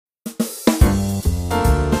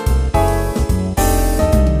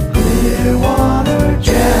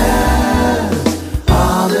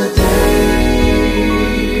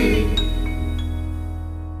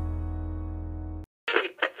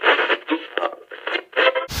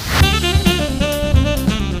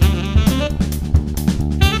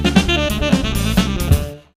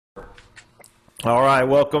All right,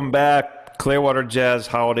 welcome back. Clearwater Jazz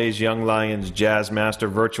Holidays Young Lions Jazz Master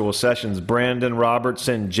Virtual Sessions. Brandon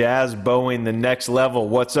Robertson, Jazz Boeing, the next level.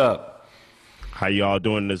 What's up? How y'all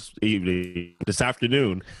doing this evening, this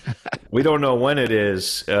afternoon? We don't know when it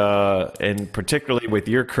is, and particularly with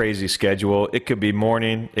your crazy schedule, it could be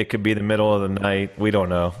morning, it could be the middle of the night. We don't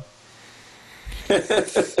know.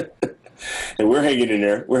 And we're hanging in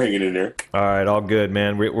there. We're hanging in there. All right, all good,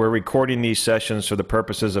 man. We're recording these sessions for the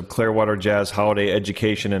purposes of Clearwater Jazz Holiday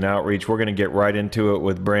Education and Outreach. We're going to get right into it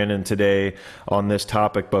with Brandon today on this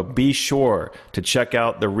topic, but be sure to check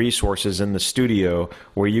out the resources in the studio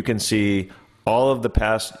where you can see all of the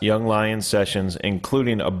past Young Lions sessions,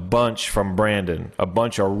 including a bunch from Brandon, a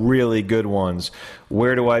bunch of really good ones.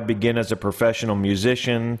 Where do I begin as a professional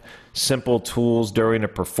musician? Simple tools during a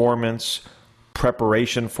performance,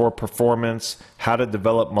 preparation for performance, how to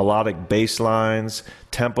develop melodic bass lines,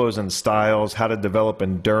 tempos and styles, how to develop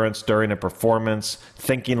endurance during a performance,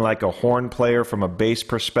 thinking like a horn player from a bass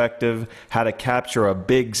perspective, how to capture a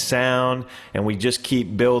big sound, and we just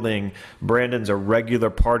keep building. Brandon's a regular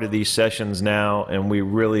part of these sessions now, and we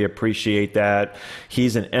really appreciate that.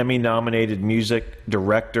 He's an Emmy-nominated music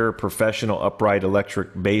director, professional upright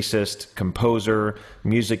electric bassist, composer,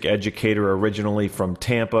 music educator originally from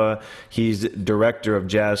Tampa. He's director of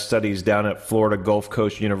jazz studies down at Florida Gulf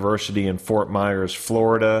Coast University in Fort Myers,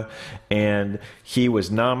 Florida, and he was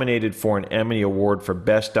nominated for an Emmy Award for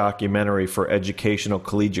Best Documentary for Educational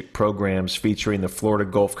Collegiate Programs featuring the Florida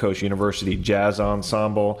Gulf Coast University Jazz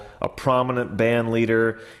Ensemble, a prominent band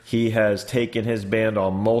leader. He has taken his band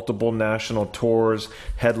on multiple national tours,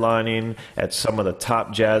 headlining at some of the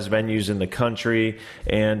top jazz venues in the country,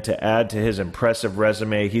 and to add to his impressive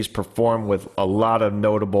resume, he's performed with a lot of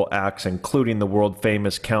notable acts, including the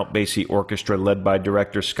world-famous Count Basie Orchestra led by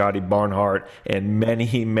director Scotty Barnhart and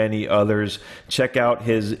many, many others. Check out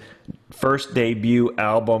his first debut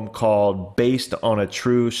album called Based on a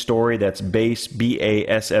True Story. That's Bass,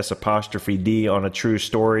 Bass apostrophe D, on a True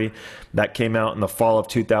Story. That came out in the fall of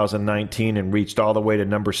 2019 and reached all the way to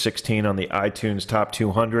number 16 on the iTunes Top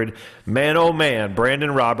 200. Man, oh man,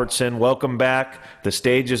 Brandon Robertson, welcome back. The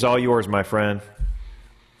stage is all yours, my friend.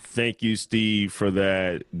 Thank you, Steve, for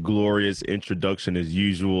that glorious introduction as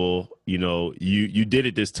usual. You know, you did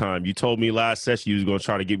it this time. You told me last session you was going to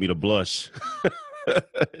try to get me to blush.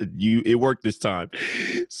 It worked this time.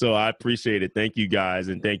 So I appreciate it. Thank you guys.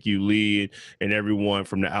 And thank you, Lee, and everyone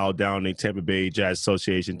from the Al Downing Tampa Bay Jazz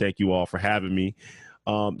Association. Thank you all for having me.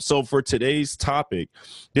 So for today's topic,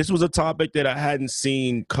 this was a topic that I hadn't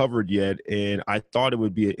seen covered yet, and I thought it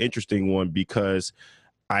would be an interesting one because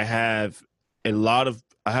I have a lot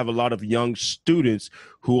of young students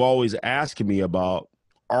who always ask me about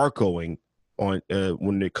arcoing on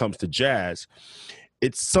when it comes to jazz.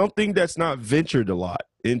 It's something that's not ventured a lot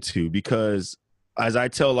into because, as I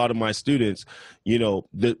tell a lot of my students, you know,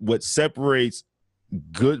 what separates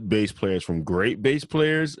good bass players from great bass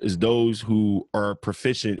players is those who are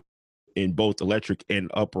proficient in both electric and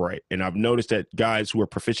upright. And I've noticed that guys who are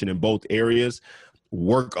proficient in both areas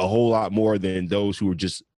work a whole lot more than those who are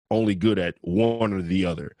just only good at one or the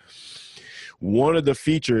other. One of the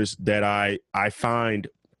features that I find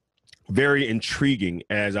very intriguing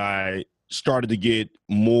as I started to get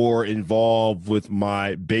more involved with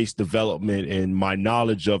my bass development and my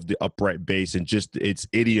knowledge of the upright bass and just its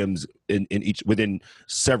idioms in each within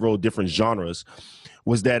several different genres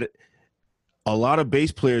was that a lot of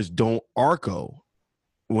bass players don't arco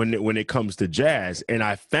when it comes to jazz. And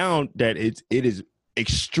I found that it is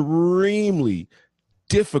extremely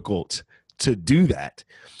difficult to do that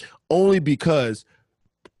only because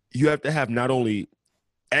you have to have not only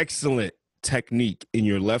excellent technique in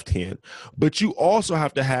your left hand, but you also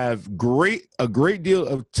have to have a great deal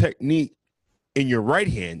of technique in your right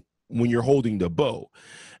hand when you're holding the bow.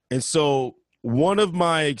 And so one of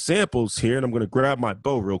my examples here, and I'm going to grab my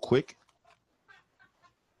bow real quick.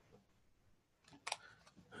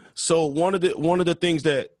 So one of the things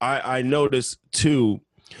that I noticed too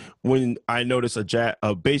when I notice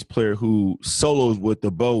a bass player who solos with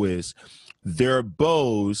the bow is their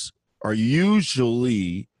bows are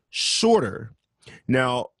usually shorter.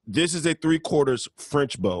 Now, this is a 3/4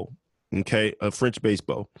 French bow, okay, a French bass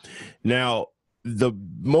bow. Now, the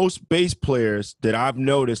most bass players that I've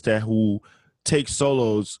noticed that who take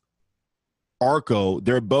solos arco,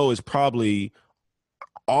 their bow is probably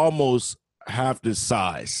almost half the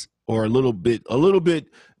size or a little bit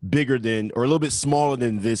bigger than or a little bit smaller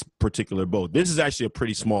than this particular bow. This is actually a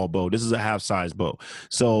pretty small bow. This is a half size bow.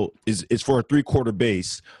 So it's for a 3/4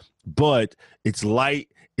 bass, but it's light,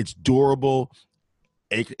 it's durable.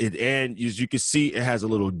 And as you can see, it has a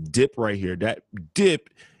little dip right here. That dip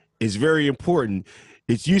is very important.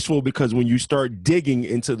 It's useful because when you start digging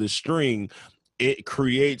into the string, it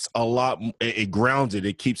creates a lot, it grounds it,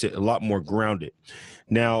 it keeps it a lot more grounded.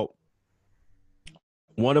 Now,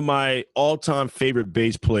 one of my all-time favorite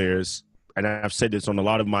bass players, and I've said this on a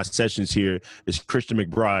lot of my sessions here, is Christian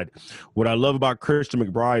McBride. What I love about Christian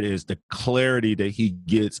McBride is the clarity that he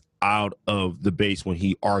gets out of the bass when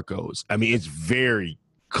he arcos. I mean, it's very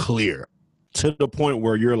clear to the point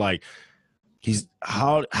where you're like,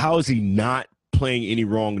 how is he not playing any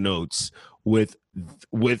wrong notes with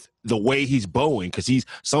the way he's bowing? Because he's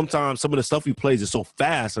sometimes some of the stuff he plays is so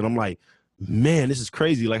fast, and I'm like, man, this is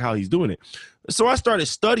crazy, like how he's doing it. So I started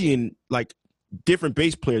studying like different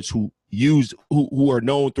bass players who are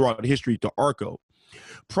known throughout history to arco.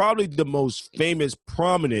 Probably the most famous,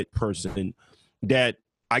 prominent person that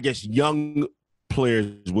I guess young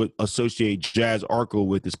players would associate jazz arco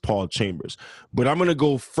with is Paul Chambers. But I'm going to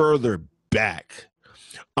go further back.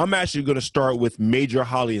 I'm actually going to start with Major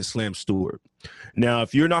Holly and Slam Stewart. Now,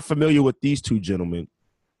 if you're not familiar with these two gentlemen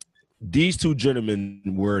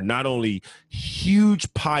were not only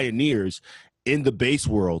huge pioneers in the bass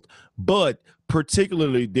world, but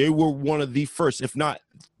particularly they were one of the first, if not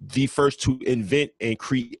the first, to invent and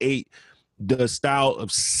create the style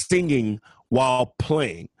of singing while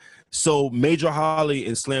playing. So Major Holly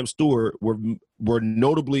and Slam Stewart were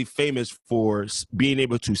notably famous for being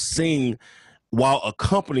able to sing while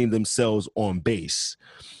accompanying themselves on bass.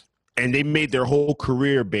 And they made their whole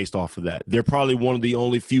career based off of that. They're probably one of the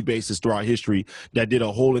only few bassists throughout history that did a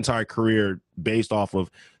whole entire career based off of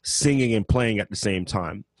singing and playing at the same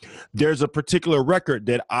time. There's a particular record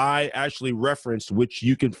that I actually referenced, which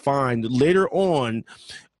you can find later on,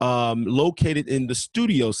 located in the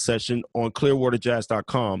studio session on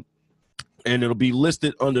clearwaterjazz.com. And it'll be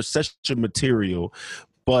listed under session material.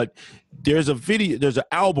 But there's an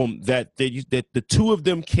album that the two of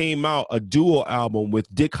them came out, a duo album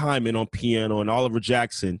with Dick Hyman on piano and Oliver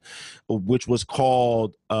Jackson, which was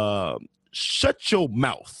called Shut Your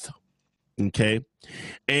Mouth. Okay.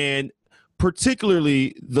 And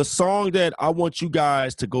particularly the song that I want you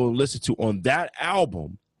guys to go and listen to on that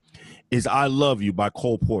album is I Love You by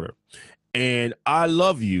Cole Porter. And I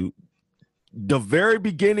Love You, the very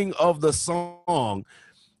beginning of the song,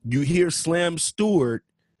 you hear Slam Stewart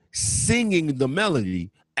singing the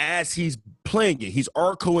melody as he's playing it. He's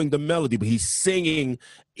arcoing the melody, but he's singing,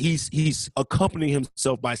 he's accompanying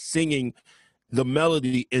himself by singing the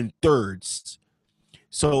melody in thirds.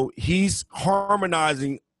 So he's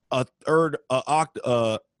harmonizing a third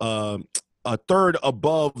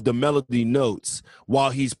above the melody notes while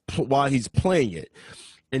he's playing it.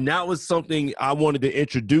 And that was something I wanted to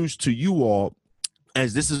introduce to you all,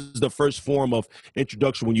 as this is the first form of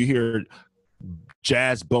introduction when you hear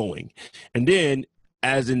jazz bowing. And then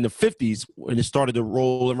as in the 50s, when it started to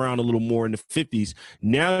roll around a little more in the 50s,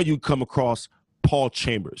 now you come across Paul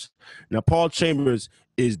Chambers. Now, Paul Chambers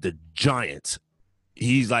is the giant.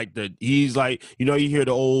 He's like, you hear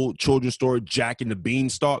the old children's story, Jack and the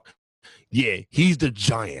Beanstalk. Yeah, he's the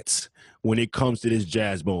giant when it comes to this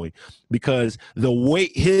jazz bowing, because the way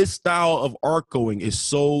his style of arcoing is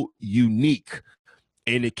so unique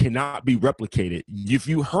and it cannot be replicated. If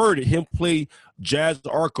you heard him play jazz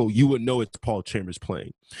arco, you would know it's Paul Chambers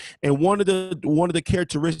playing. And one of the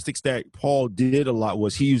characteristics that Paul did a lot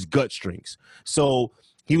was he used gut strings. So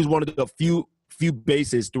he was one of the few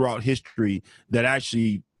bassists throughout history that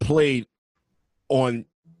actually played on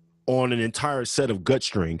an entire set of gut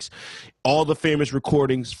strings. All the famous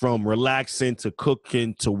recordings, from Relaxing to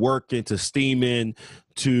Cooking to Working to Steaming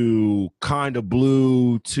to Kinda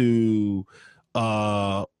Blue to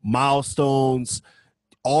Milestones,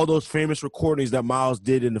 all those famous recordings that Miles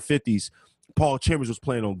did in the 50s, Paul Chambers was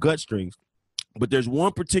playing on gut strings. But there's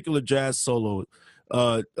one particular jazz solo,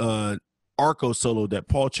 arco solo, that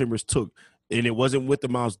Paul Chambers took, and it wasn't with the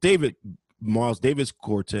Miles Davis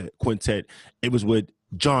quintet. It was with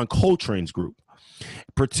John Coltrane's group,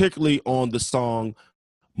 particularly on the song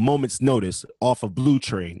Moment's Notice off of Blue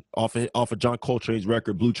Train, off of John Coltrane's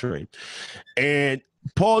record Blue Train. And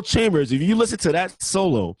Paul Chambers, if you listen to that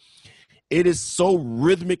solo, it is so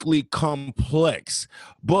rhythmically complex.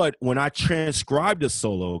 But when I transcribed the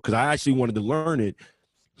solo, because I actually wanted to learn it,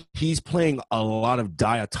 he's playing a lot of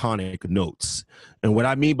diatonic notes. And what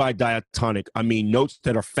I mean by diatonic, I mean notes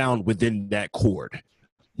that are found within that chord,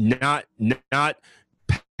 not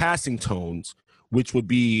passing tones, which would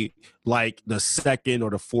be like the second or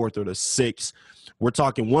the fourth or the sixth. We're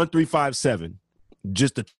talking 1, 3, 5, 7,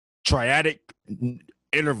 just the triadic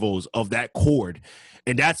intervals of that chord.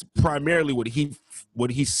 And that's primarily what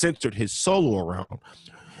he centered his solo around.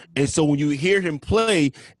 And so when you hear him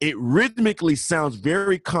play, it rhythmically sounds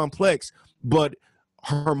very complex, but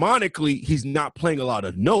harmonically, he's not playing a lot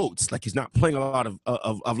of notes. Like he's not playing a lot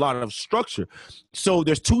of structure. So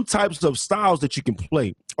there's two types of styles that you can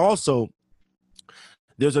play. Also,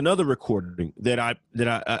 there's another recording that I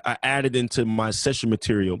added into my session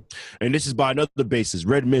material, and this is by another bassist,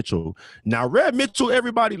 Red Mitchell. Now, Red Mitchell,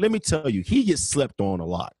 everybody, let me tell you, he gets slept on a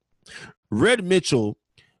lot. Red Mitchell,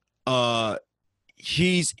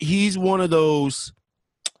 he's one of those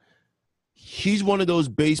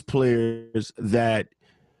bass players that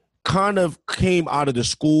kind of came out of the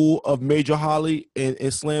school of Major Holly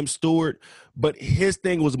and Slam Stewart, but his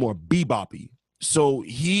thing was more beboppy. So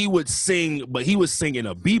he would sing, but he was singing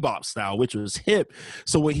a bebop style, which was hip.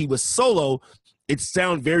 So when he was solo, it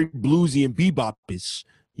sounded very bluesy and bebopish,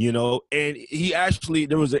 you know. And he actually,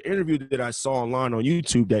 there was an interview that I saw online on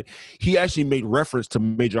YouTube that he actually made reference to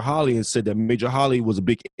Major Holly and said that Major Holly was a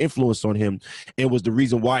big influence on him and was the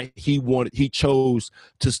reason why he chose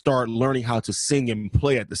to start learning how to sing and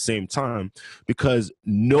play at the same time, because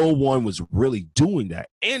no one was really doing that.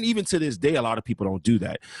 And even to this day, a lot of people don't do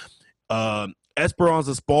that.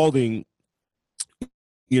 Esperanza Spalding,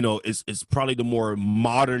 you know, is probably the more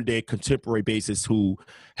modern day contemporary bassist who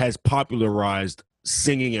has popularized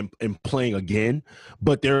singing and playing again.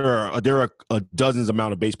 But there are dozens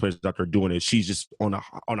amount of bass players out there doing it. She's just on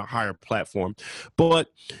a higher platform. But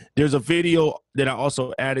there's a video that I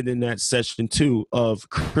also added in that session too of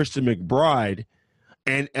Christian McBride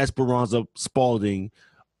and Esperanza Spalding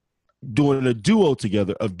doing a duo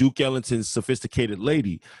together of Duke Ellington's Sophisticated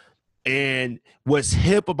Lady. And what's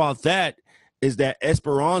hip about that is that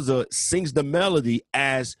Esperanza sings the melody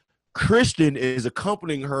as Christian is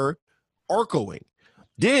accompanying her arcoing.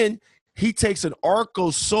 Then he takes an arco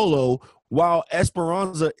solo while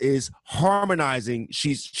Esperanza is harmonizing.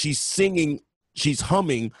 She's singing, she's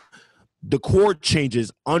humming the chord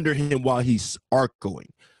changes under him while he's arcoing.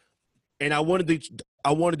 And I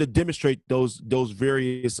wanted to demonstrate those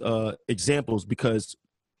various examples, because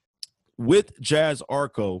with jazz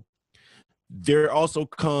arco, there also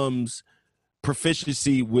comes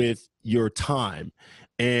proficiency with your time.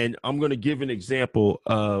 And I'm going to give an example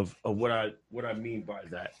of what I mean by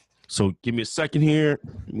that. So give me a second here.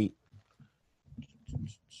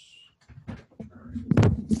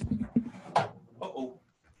 Uh-oh.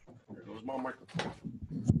 There goes my microphone.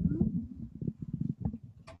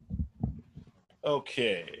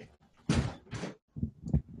 Okay.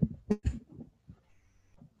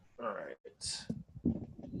 All right.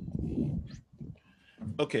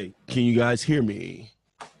 Okay, can you guys hear me?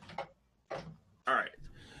 All right.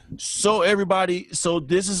 So everybody, so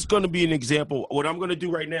this is going to be an example. What I'm going to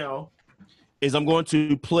do right now is I'm going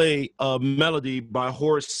to play a melody by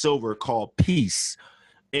Horace Silver called Peace.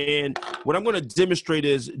 And what I'm going to demonstrate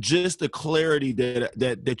is just the clarity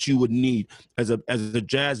that you would need as a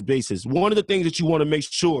jazz bassist. One of the things that you want to make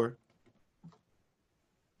sure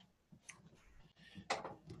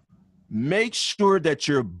that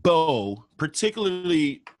your bow,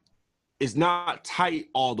 particularly, is not tight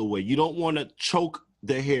all the way. You don't want to choke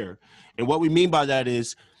the hair. And what we mean by that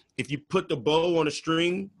is if you put the bow on a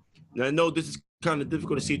string, and I know this is kind of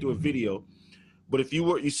difficult to see through a video, but if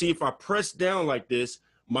you see if I press down like this,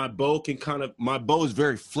 my bow is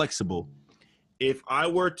very flexible. If I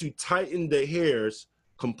were to tighten the hairs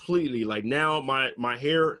completely, like now my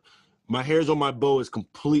hairs on my bow is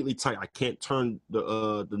completely tight. I can't turn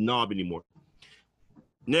the knob anymore.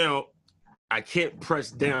 Now I can't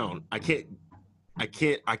press down. I can't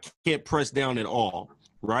press down at all,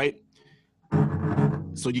 right?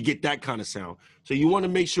 So you get that kind of sound. So you want to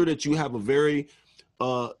make sure that you have a very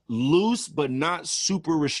loose but not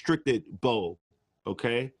super restricted bow,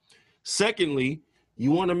 okay? Secondly,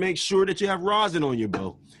 you want to make sure that you have rosin on your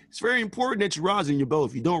bow. It's very important that you rosin your bow.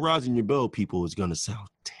 If you don't rosin your bow, people, it's going to sound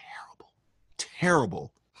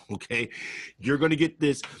terrible, okay? You're going to get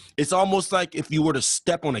this. It's almost like if you were to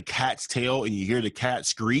step on a cat's tail and you hear the cat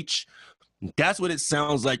screech. That's what it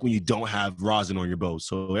sounds like when you don't have rosin on your bow.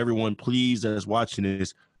 So everyone, please, that's watching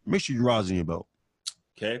this, make sure you rosin your bow,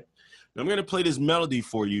 okay? Now I'm going to play this melody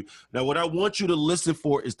for you. Now what I want you to listen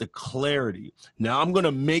for is the clarity. Now I'm going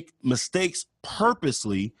to make mistakes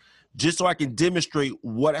purposely just so I can demonstrate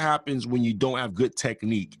what happens when you don't have good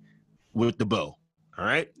technique with the bow. All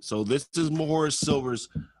right, so this is Horace Silver's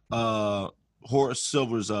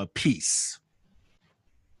Peace.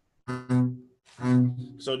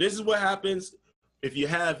 So this is what happens if you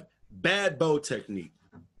have bad bow technique.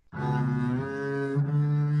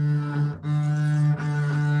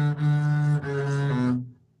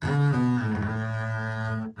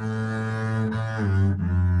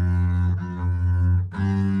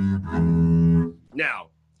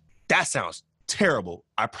 sounds terrible.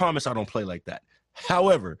 I promise I don't play like that.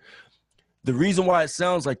 However, the reason why it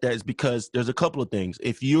sounds like that is because there's a couple of things.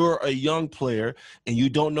 If you're a young player and you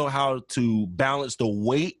don't know how to balance the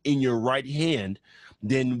weight in your right hand,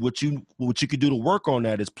 then what you could do to work on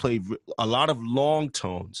that is play a lot of long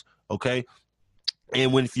tones, okay?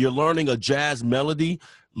 And if you're learning a jazz melody,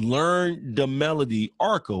 learn the melody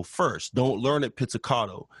arco first. Don't learn it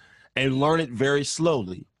pizzicato, and learn it very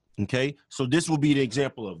slowly, okay? So this will be the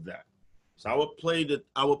example of that. So I would play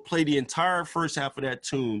the entire first half of that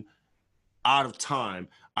tune out of time.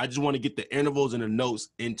 I just want to get the intervals and the notes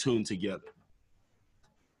in tune together.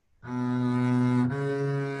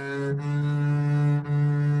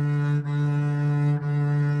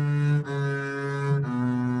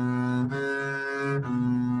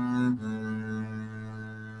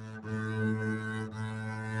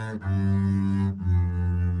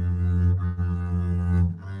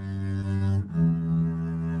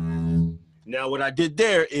 Now, what I did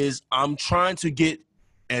there is I'm trying to get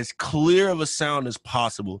as clear of a sound as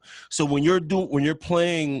possible. So when you're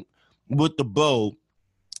playing with the bow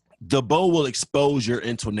will expose your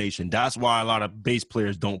intonation. That's why a lot of bass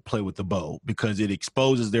players don't play with the bow, because it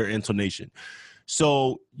exposes their intonation.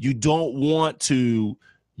 So you don't want to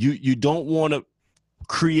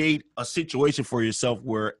create a situation for yourself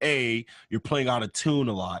where you're playing out of tune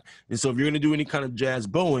a lot. And so if you're going to do any kind of jazz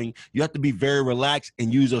bowing, you have to be very relaxed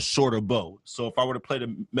and use a shorter bow. So if I were to play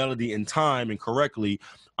the melody in time and correctly,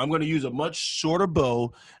 I'm going to use a much shorter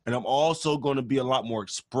bow, and I'm also going to be a lot more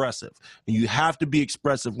expressive. And you have to be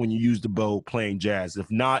expressive when you use the bow playing jazz.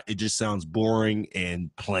 If not, it just sounds boring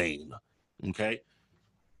and plain. Okay?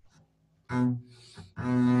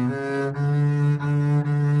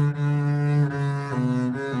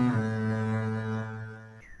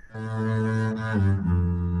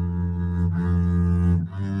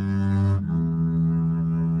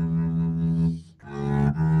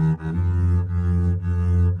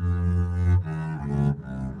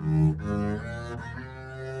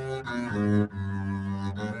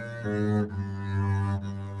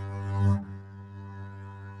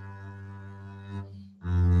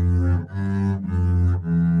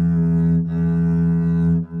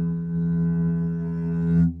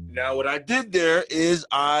 Now, what I did there is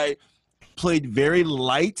I played very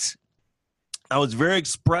light. I was very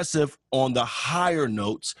expressive on the higher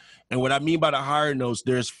notes. And what I mean by the higher notes,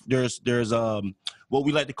 there's what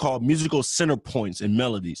we like to call musical center points in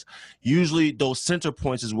melodies. Usually those center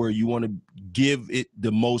points is where you want to give it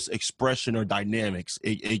the most expression or dynamics.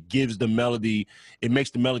 It gives the melody, it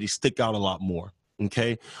makes the melody stick out a lot more.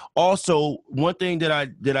 Okay. Also, one thing that I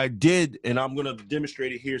did, and I'm going to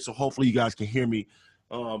demonstrate it here, so hopefully you guys can hear me.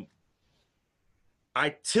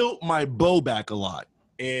 I tilt my bow back a lot,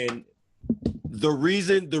 and the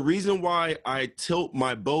reason why I tilt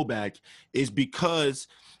my bow back is because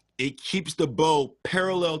it keeps the bow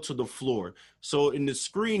parallel to the floor. So in the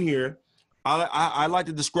screen here, I like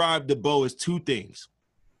to describe the bow as two things.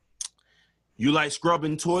 You like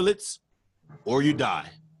scrubbing toilets, or you die.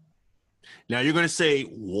 Now you're going to say,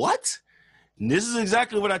 what? And this is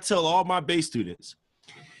exactly what I tell all my bass students.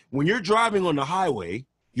 When you're driving on the highway,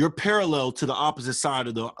 you're parallel to the opposite side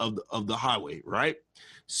of the highway, right?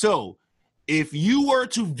 So if you were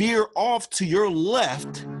to veer off to your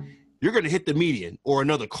left, you're going to hit the median or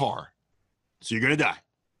another car. So you're going to die.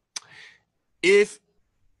 If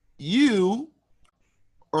you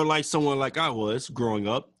are like someone like I was growing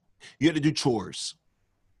up, you had to do chores.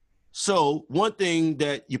 So one thing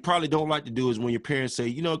that you probably don't like to do is when your parents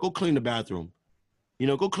say, go clean the bathroom.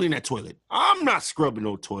 Go clean that toilet. I'm not scrubbing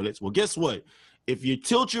no toilets. Well, guess what? If you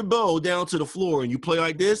tilt your bow down to the floor and you play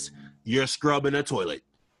like this, you're scrubbing a toilet.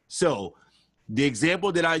 So the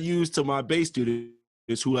example that I use to my bass students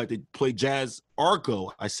who like to play jazz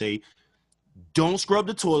arco, I say, don't scrub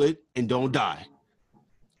the toilet and don't die.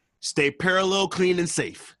 Stay parallel, clean, and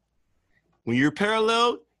safe. When you're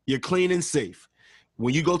parallel, you're clean and safe.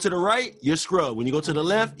 When you go to the right, you're scrub. When you go to the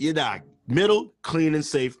left, you die. Middle, clean and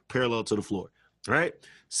safe, parallel to the floor. Right?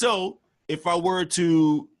 So if I were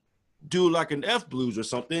to do like an F blues or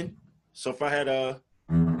something, so if I had a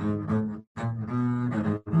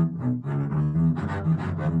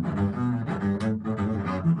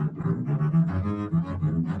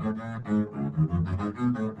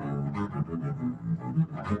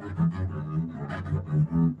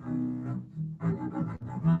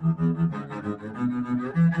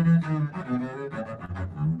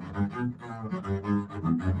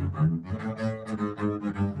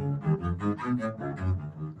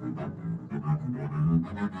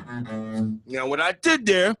Now, what I did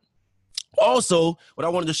there Also, what I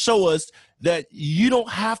wanted to show us that you don't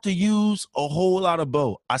have to use a whole lot of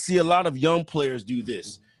bow. I see a lot of young players do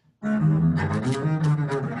this.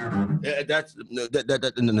 That's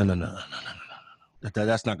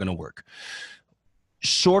not going to work.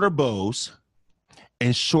 Shorter bows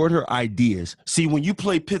and shorter ideas. See, when you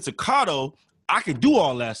play pizzicato, I can do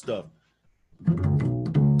all that stuff.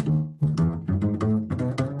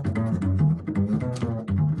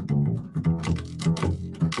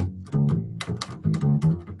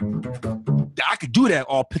 I could do that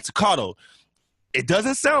all pizzicato. It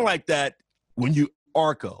doesn't sound like that when you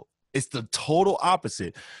arco. It's the total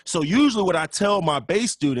opposite. So usually what I tell my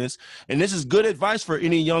bass students, and this is good advice for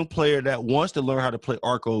any young player that wants to learn how to play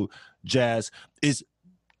arco jazz, is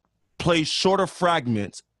play shorter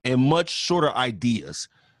fragments and much shorter ideas.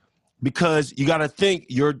 Because you got to think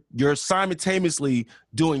you're simultaneously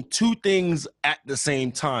doing two things at the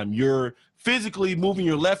same time. You're physically moving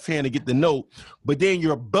your left hand to get the note, but then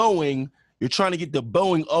you're bowing. You're trying to get the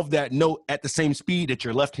bowing of that note at the same speed that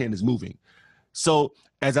your left hand is moving. So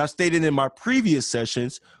as I stated in my previous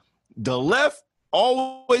sessions, the left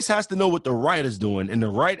always has to know what the right is doing, and the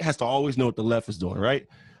right has to always know what the left is doing, right?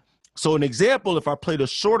 So an example, if I played a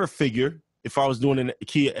shorter figure, if I was doing in the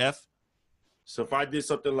key of F, so if I did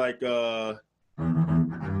something like now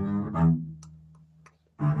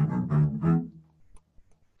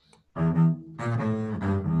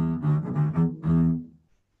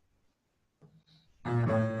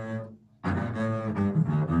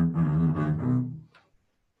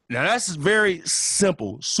that's very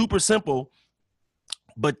simple, super simple.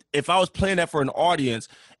 But if I was playing that for an audience,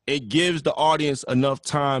 it gives the audience enough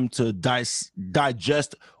time to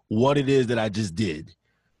digest what it is that I just did,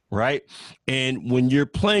 right? And when you're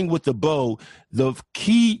playing with the bow, the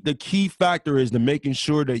key factor is to making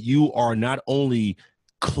sure that you are not only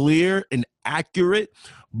clear and accurate,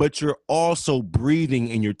 but you're also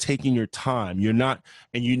breathing and you're taking your time. You're not,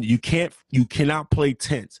 and you cannot play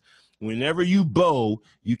tense. Whenever you bow,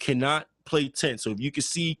 you cannot play tense. So if you can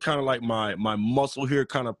see kind of like my muscle here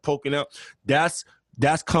kind of poking out, that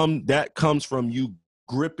comes from you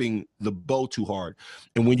gripping the bow too hard.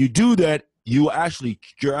 And when you do that, you're actually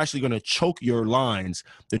going to choke your lines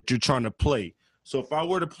that you're trying to play. So if I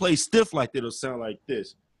were to play stiff like that, it'll sound like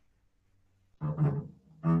this.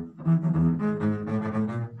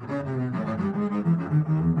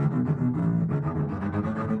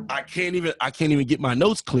 I can't even get my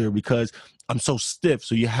notes clear because I'm so stiff.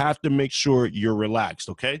 So you have to make sure you're relaxed,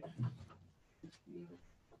 okay?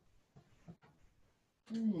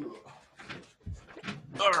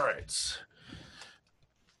 All right.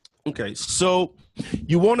 Okay, so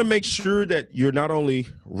you want to make sure that you're not only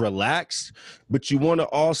relaxed, but you want to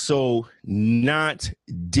also not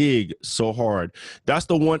dig so hard. That's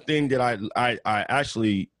the one thing that I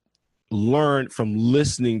actually learned from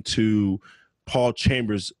listening to Paul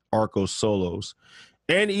Chambers' arco solos,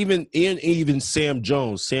 and even Sam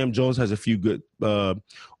Jones. Sam Jones has a few good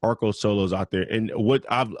arco solos out there. And what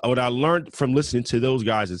I learned from listening to those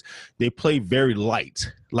guys is they play very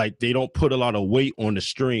light, like they don't put a lot of weight on the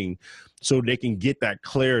string, so they can get that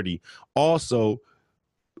clarity. Also,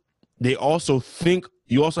 you also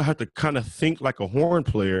have to kind of think like a horn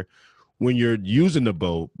player when you're using the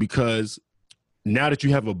bow, because now that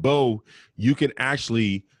you have a bow, you can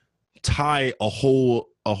actually tie a whole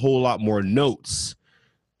lot more notes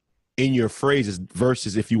in your phrases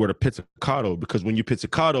versus if you were to pizzicato, because when you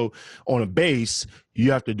pizzicato on a bass,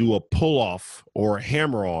 you have to do a pull off or a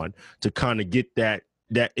hammer on to kind of get that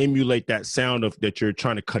emulate that sound of that you're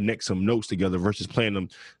trying to connect some notes together versus playing them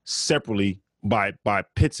separately by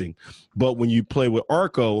pitzing. But when you play with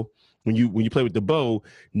arco, when you play with the bow,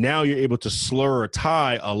 now you're able to slur or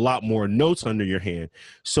tie a lot more notes under your hand.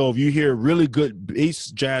 So if you hear really good bass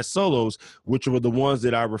jazz solos, which were the ones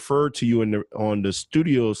that I referred to you on the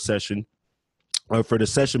studio session for the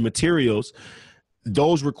session materials,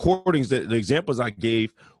 those recordings, the examples I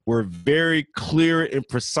gave were very clear and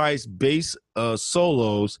precise bass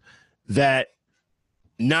solos that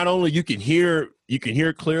not only you can hear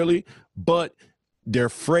clearly, but their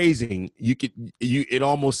phrasing, it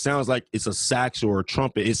almost sounds like it's a sax or a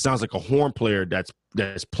trumpet. It sounds like a horn player that's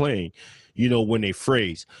playing, when they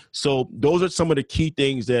phrase. So those are some of the key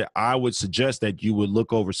things that I would suggest that you would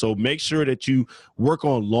look over. So make sure that you work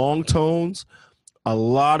on long tones, a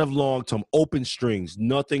lot of long tone, open strings,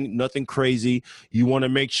 nothing crazy. You want to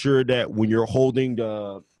make sure that when you're holding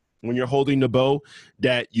the bow,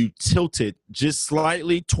 that you tilt it just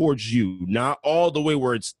slightly towards you, not all the way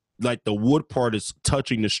where it's like the wood part is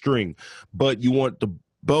touching the string, but you want the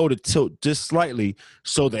bow to tilt just slightly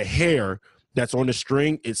so the hair that's on the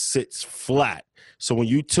string, it sits flat. So when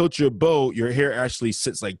you tilt your bow, your hair actually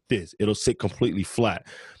sits like this. It'll sit completely flat.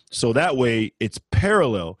 So that way it's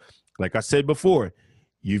parallel. Like I said before,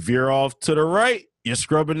 you veer off to the right, you're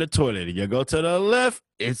scrubbing the toilet. You go to the left,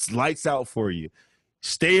 it's lights out for you.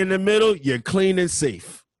 Stay in the middle, you're clean and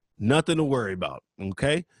safe. Nothing to worry about,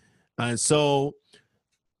 okay? And so,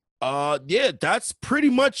 yeah, that's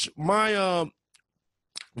pretty much my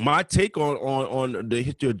my take on the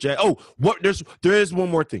history of jazz. Oh, there is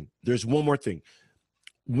one more thing. There's one more thing.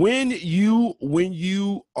 When you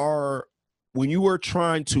are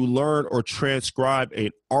trying to learn or transcribe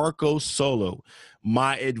an arco solo,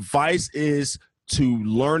 my advice is to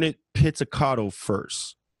learn it pizzicato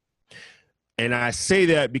first. And I say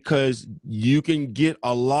that because you can get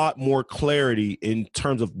a lot more clarity in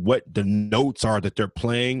terms of what the notes are that they're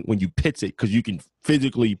playing when you pitch it, because you can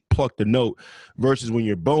physically pluck the note, versus when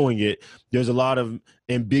you're bowing it, there's a lot of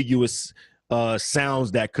ambiguous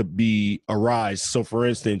sounds that could arise. So for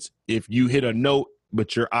instance, if you hit a note,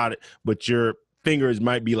 but your fingers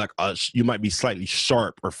might be like, you might be slightly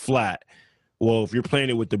sharp or flat. Well, if you're playing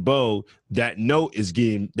it with the bow, that note is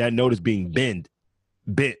being bent.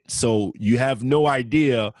 So you have no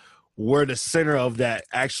idea where the center of that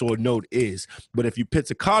actual note is. But if you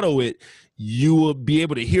pizzicato it, you will be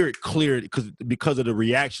able to hear it clear because of the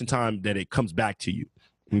reaction time that it comes back to you.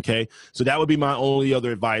 Okay, so that would be my only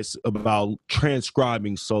other advice about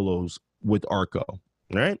transcribing solos with arco. All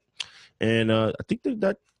right, and I think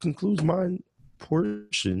that concludes my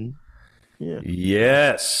portion. Yeah.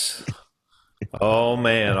 Yes. Oh,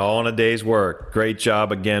 man, all in a day's work. Great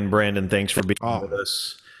job again, Brandon. Thanks for being with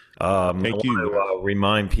us. Thank you. I want to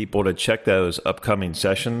remind people to check those upcoming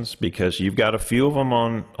sessions, because you've got a few of them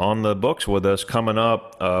on the books with us coming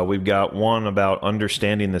up. We've got one about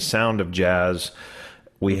understanding the sound of jazz.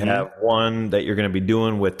 We have one that you're going to be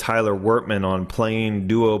doing with Tyler Wertman on playing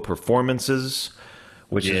duo performances,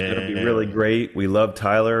 which is going to be really great. We love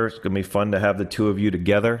Tyler. It's going to be fun to have the two of you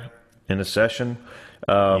together in a session.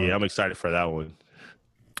 Yeah, I'm excited for that one.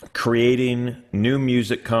 Creating new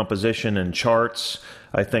music composition and charts.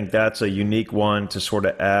 I think that's a unique one to sort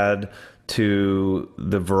of add to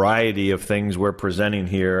the variety of things we're presenting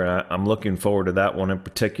here. I'm looking forward to that one in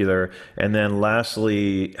particular. And then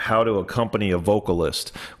lastly, how to accompany a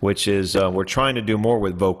vocalist, which is we're trying to do more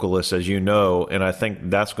with vocalists, as you know, and I think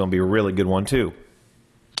that's going to be a really good one too.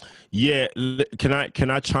 Yeah, can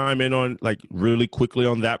I chime in on really quickly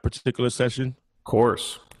on that particular session? Of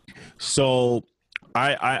course. So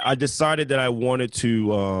I decided that I wanted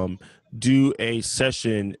to do a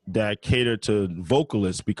session that catered to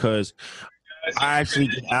vocalists, because I actually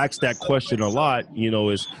asked that question a lot. You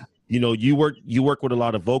work with a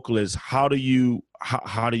lot of vocalists. How do you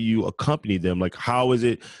accompany them? Like, how is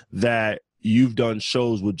it that you've done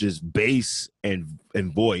shows with just bass and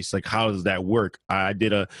voice? Like, how does that work? I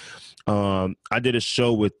did a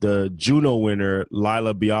show with the Juno winner,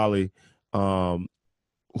 Laila Bialy,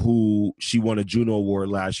 who she won a Juno Award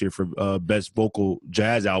last year for best vocal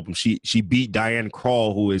jazz album. She beat Diane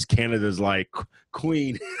Krall, who is Canada's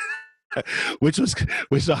queen, which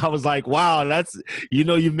I was like, wow, that's,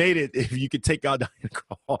 you made it if you could take out Diane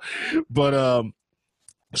Krall. But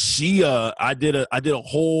I did a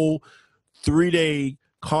whole 3-day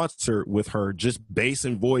concert with her, just bass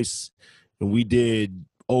and voice, and we did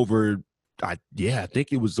over. I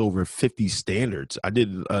think it was over 50 standards. I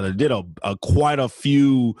did quite a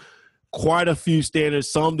few standards,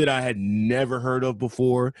 some that I had never heard of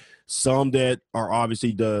before, some that are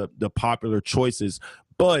obviously the popular choices.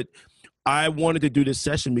 But I wanted to do this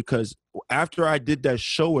session because after I did that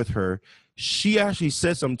show with her, she actually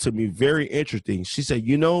said something to me very interesting. She said,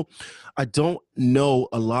 I don't know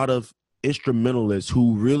a lot of instrumentalists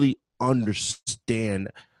who really understand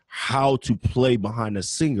how to play behind a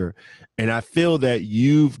singer. And I feel that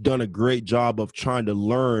you've done a great job of trying to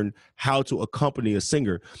learn how to accompany a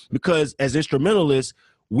singer, because as instrumentalists,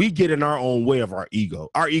 we get in our own way of our ego.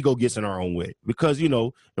 Our ego gets in our own way because,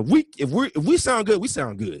 if we sound good, we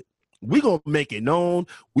sound good. We're going to make it known.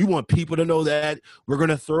 We want people to know that. We're going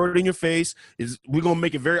to throw it in your face. We're going to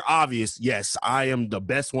make it very obvious. Yes, I am the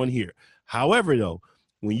best one here. However, though,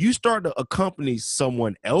 when you start to accompany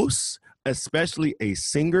someone else, especially a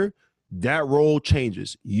singer, that role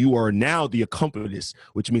changes. You are now the accompanist,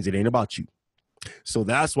 which means it ain't about you. So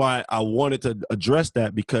that's why I wanted to address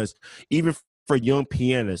that, because even for young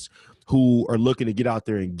pianists who are looking to get out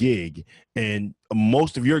there and gig, and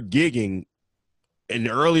most of your gigging in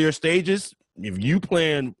the earlier stages, if you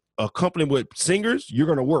plan accompanying with singers, you're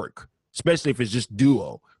going to work, especially if it's just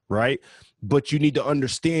duo, right? But you need to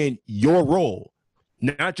understand your role.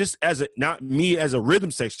 Not me as a rhythm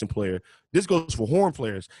section player. This goes for horn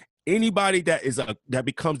players anybody that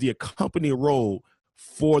becomes the accompanying role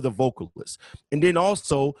for the vocalist. And then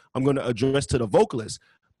also I'm going to address to the vocalist,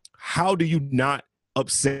 how do you not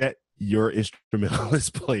upset your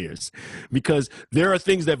instrumentalist players? Because there are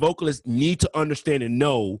things that vocalists need to understand and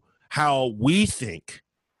know how we think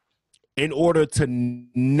in order to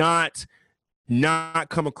not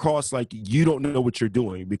come across like you don't know what you're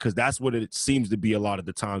doing, because that's what it seems to be a lot of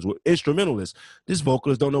the times with instrumentalists. This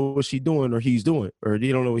vocalist don't know what she's doing or he's doing, or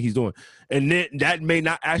they don't know what he's doing. And then that may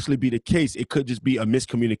not actually be the case. It could just be a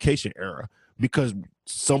miscommunication error because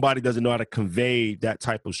somebody doesn't know how to convey that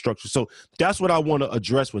type of structure. So that's what I want to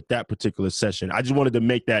address with that particular session. I just wanted to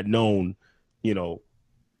make that known,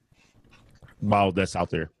 while that's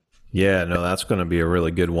out there. Yeah, no, that's going to be a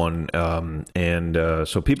really good one.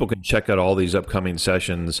 So people can check out all these upcoming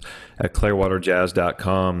sessions at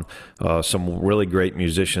clearwaterjazz.com. Some really great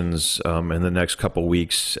musicians in the next couple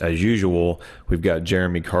weeks. As usual, we've got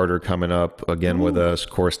Jeremy Carter coming up again with us.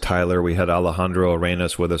 Of course, Tyler. We had Alejandro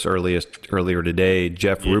Arenas with us earlier today.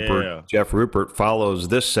 Jeff Rupert follows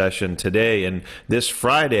this session today. And this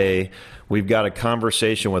Friday, we've got a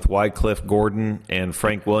conversation with Wycliffe Gordon and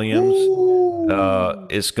Frank Williams.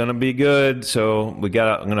 It's going to be good. So I'm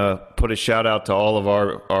going to put a shout out to all of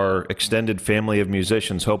our extended family of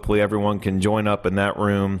musicians. Hopefully everyone can join up in that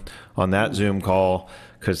room on that Zoom call,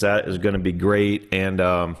 because that is going to be great. And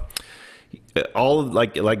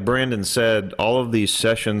like Brandon said, all of these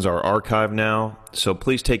sessions are archived now. So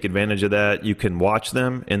please take advantage of that. You can watch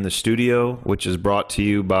them in the studio, which is brought to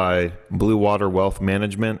you by Blue Water Wealth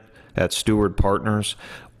Management at Steward Partners,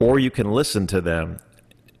 or you can listen to them.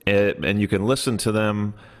 And you can listen to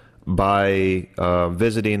them by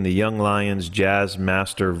visiting the Young Lions Jazz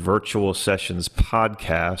Master Virtual Sessions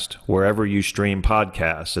podcast, wherever you stream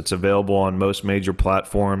podcasts. It's available on most major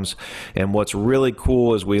platforms. And what's really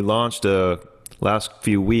cool is we launched last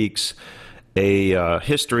few weeks a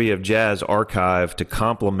History of Jazz archive to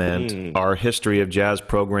complement our History of Jazz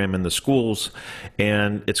program in the schools.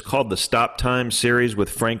 And it's called the Stop Time series with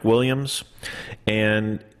Frank Williams.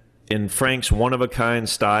 And in Frank's one-of-a-kind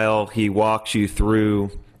style, he walks you through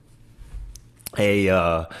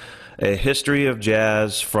a history of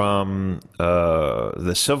jazz from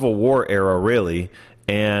the Civil War era, really,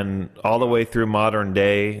 and all the way through modern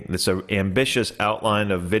day. It's an ambitious outline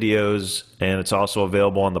of videos, and it's also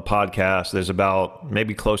available on the podcast. There's about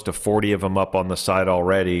maybe close to 40 of them up on the site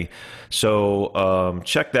already. So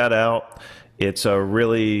check that out. It's a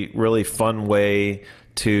really, really fun way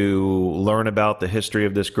to learn about the history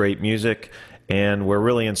of this great music. And we're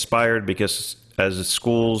really inspired because as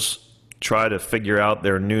schools try to figure out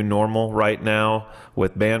their new normal right now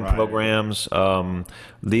with band programs,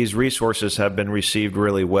 these resources have been received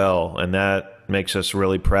really well, and that makes us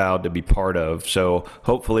really proud to be part of. So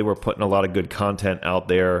hopefully we're putting a lot of good content out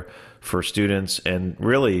there for students and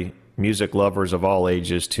really music lovers of all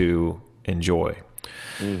ages to enjoy.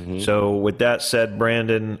 So with that said,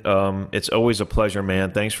 Brandon, it's always a pleasure,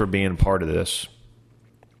 man. Thanks for being part of this.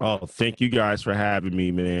 Oh, thank you guys for having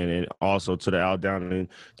me, man. And also to the Aldown and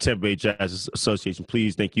Tampa Bay Jazz Association.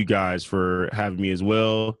 Please, thank you guys for having me as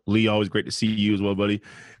well. Lee, always great to see you as well, buddy.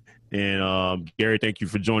 And Gary, thank you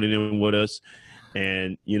for joining in with us.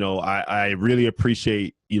 And, I really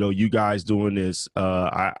appreciate, you guys doing this.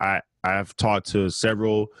 I've talked to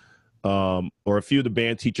several or a few of the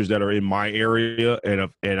band teachers that are in my area,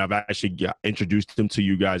 and I've actually introduced them to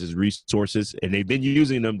you guys as resources, and they've been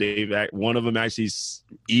using them. One of them actually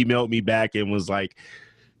emailed me back and was like,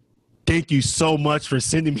 "Thank you so much for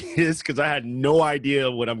sending me this, because I had no idea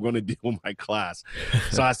what I'm going to do in my class."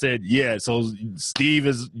 So I said, "Yeah." So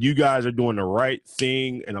Steve, you guys are doing the right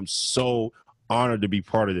thing, and I'm so honored to be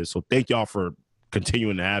part of this. So thank y'all for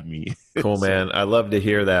continuing to have me. Cool, man. I love to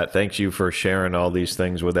hear that. Thank you for sharing all these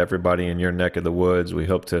things with everybody in your neck of the woods. We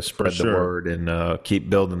hope to spread the word and keep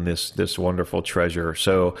building this wonderful treasure.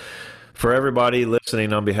 So for everybody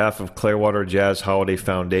listening, on behalf of Clearwater Jazz Holiday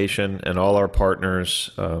Foundation and all our partners,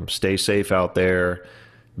 stay safe out there,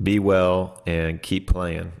 be well, and keep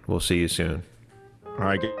playing. We'll see you soon. All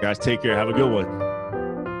right, guys, take care. Have a good one.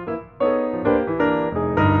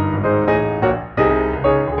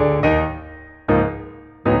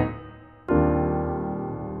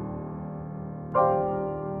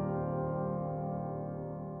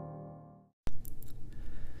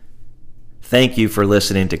 Thank you for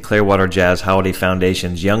listening to Clearwater Jazz Holiday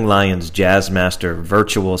Foundation's Young Lions Jazz Master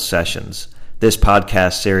Virtual Sessions. This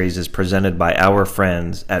podcast series is presented by our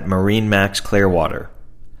friends at Marine Max Clearwater.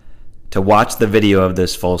 To watch the video of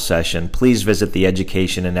this full session, please visit the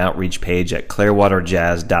Education and Outreach page at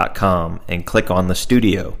clearwaterjazz.com and click on the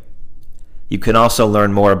studio. You can also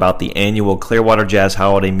learn more about the annual Clearwater Jazz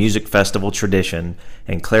Holiday Music Festival tradition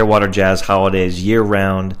and Clearwater Jazz Holiday's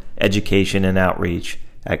year-round education and outreach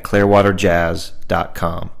at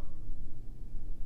clearwaterjazz.com.